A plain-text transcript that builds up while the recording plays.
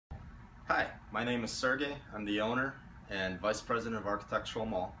Hi, my name is Sergey. I'm the owner and Vice President of Architectural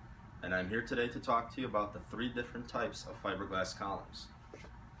Mall, and I'm here today to talk to you about the three different types of fiberglass columns: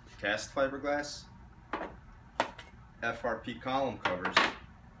 Cast Fiberglass, FRP Column Covers,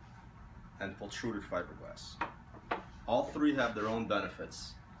 and Pultruded Fiberglass. All three have their own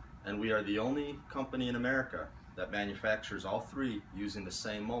benefits, and we are the only company in America that manufactures all three using the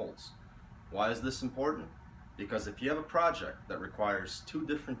same molds. Why is this important? Because if you have a project that requires two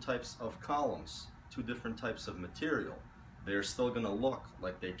different types of columns, two different types of material, they're still going to look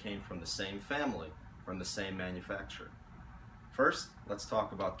like they came from the same family, from the same manufacturer. First, let's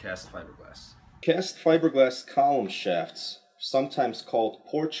talk about cast fiberglass. Cast fiberglass column shafts, sometimes called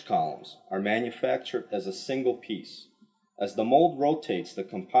porch columns, are manufactured as a single piece. As the mold rotates, the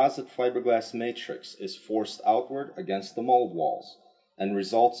composite fiberglass matrix is forced outward against the mold walls and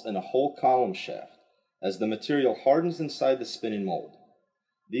results in a whole column shaft as the material hardens inside the spinning mold.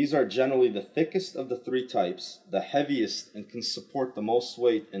 These are generally the thickest of the three types, the heaviest, and can support the most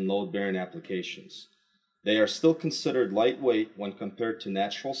weight in load-bearing applications. They are still considered lightweight when compared to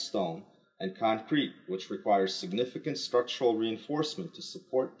natural stone and concrete, which requires significant structural reinforcement to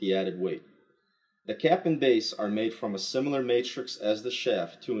support the added weight. The cap and base are made from a similar matrix as the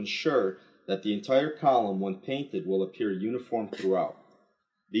shaft to ensure that the entire column, when painted, will appear uniform throughout.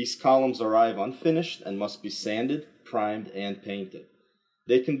 These columns arrive unfinished and must be sanded, primed, and painted.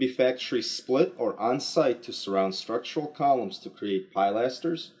 They can be factory split or on-site to surround structural columns to create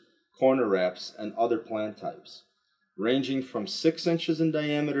pilasters, corner wraps, and other plan types, ranging from 6 inches in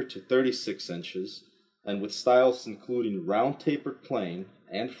diameter to 36 inches, and with styles including round tapered plain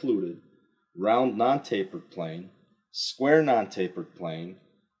and fluted, round non-tapered plain, square non-tapered plain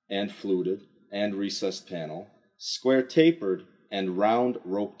and fluted and recessed panel, square tapered, and round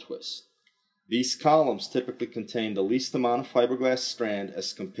rope twist. These columns typically contain the least amount of fiberglass strand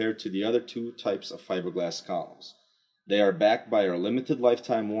as compared to the other two types of fiberglass columns. They are backed by our limited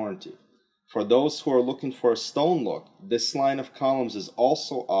lifetime warranty. For those who are looking for a stone look, this line of columns is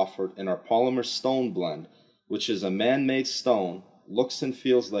also offered in our Polymer Stone blend, which is a man-made stone, looks and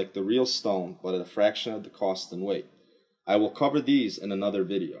feels like the real stone, but at a fraction of the cost and weight. I will cover these in another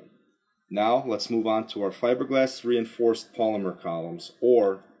video. Now let's move on to our fiberglass reinforced polymer columns,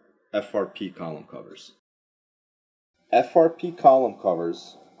 or FRP column covers. FRP column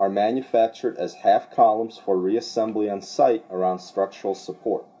covers are manufactured as half columns for reassembly on site around structural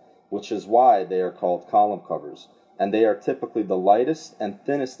support, which is why they are called column covers, and they are typically the lightest and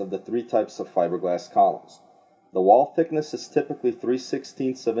thinnest of the three types of fiberglass columns. The wall thickness is typically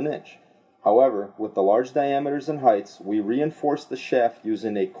 3/16 of an inch. However, with the large diameters and heights, we reinforce the shaft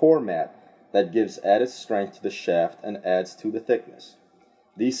using a core mat that gives added strength to the shaft and adds to the thickness.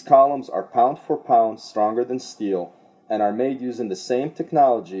 These columns are pound for pound stronger than steel and are made using the same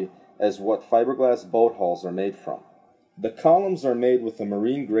technology as what fiberglass boat hulls are made from. The columns are made with a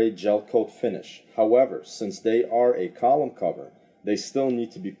marine grade gel coat finish. However, since they are a column cover, they still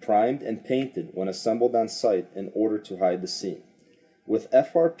need to be primed and painted when assembled on site in order to hide the seam. With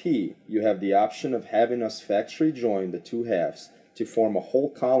FRP, you have the option of having us factory join the two halves to form a whole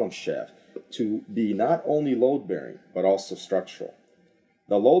column shaft to be not only load-bearing, but also structural.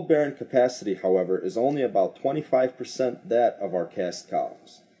 The load-bearing capacity, however, is only about 25% that of our cast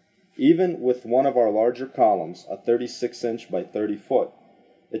columns. Even with one of our larger columns, a 36 inch by 30 foot,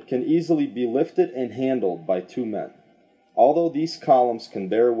 it can easily be lifted and handled by 2 men. Although these columns can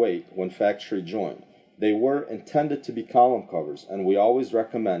bear weight when factory joined, they were intended to be column covers, and we always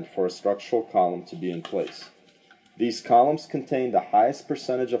recommend for a structural column to be in place. These columns contain the highest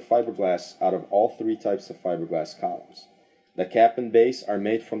percentage of fiberglass out of all three types of fiberglass columns. The cap and base are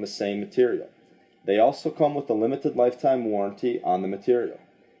made from the same material. They also come with a limited lifetime warranty on the material.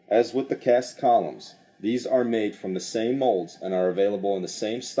 As with the cast columns, these are made from the same molds and are available in the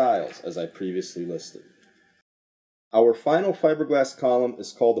same styles as I previously listed. Our final fiberglass column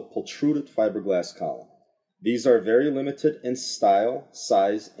is called the Pultruded fiberglass column. These are very limited in style,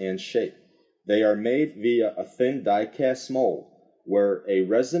 size, and shape. They are made via a thin die-cast mold, where a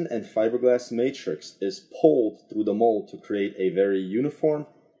resin and fiberglass matrix is pulled through the mold to create a very uniform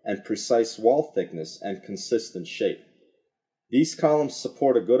and precise wall thickness and consistent shape. These columns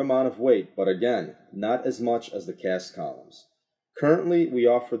support a good amount of weight, but again, not as much as the cast columns. Currently, we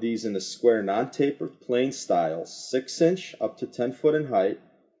offer these in the square non-tapered plain styles, 6 inch up to 10 foot in height,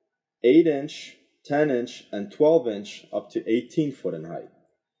 8 inch, 10 inch, and 12 inch up to 18 foot in height.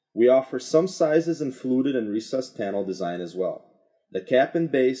 We offer some sizes in fluted and recessed panel design as well. The cap and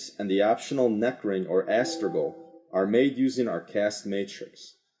base and the optional neck ring or astragal are made using our cast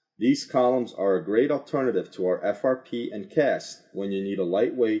matrix. These columns are a great alternative to our FRP and cast when you need a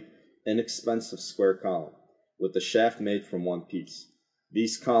lightweight, inexpensive square column with the shaft made from one piece.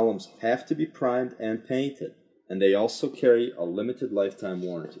 These columns have to be primed and painted, and they also carry a limited lifetime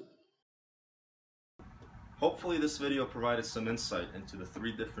warranty. Hopefully this video provided some insight into the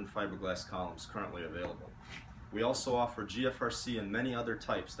 3 different fiberglass columns currently available. We also offer GFRC and many other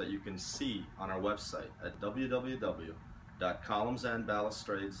types that you can see on our website at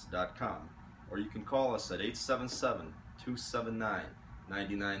www.columnsandbalustrades.com, or you can call us at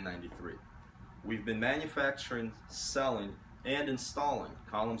 877-279-9993. We've been manufacturing, selling, and installing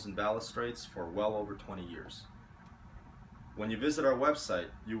columns and balustrades for well over 20 years. When you visit our website,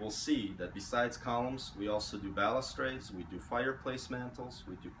 you will see that besides columns, we also do balustrades, we do fireplace mantles,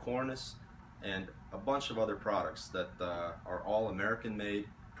 we do cornice, and a bunch of other products that are all American made,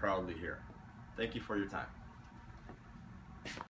 proudly here. Thank you for your time.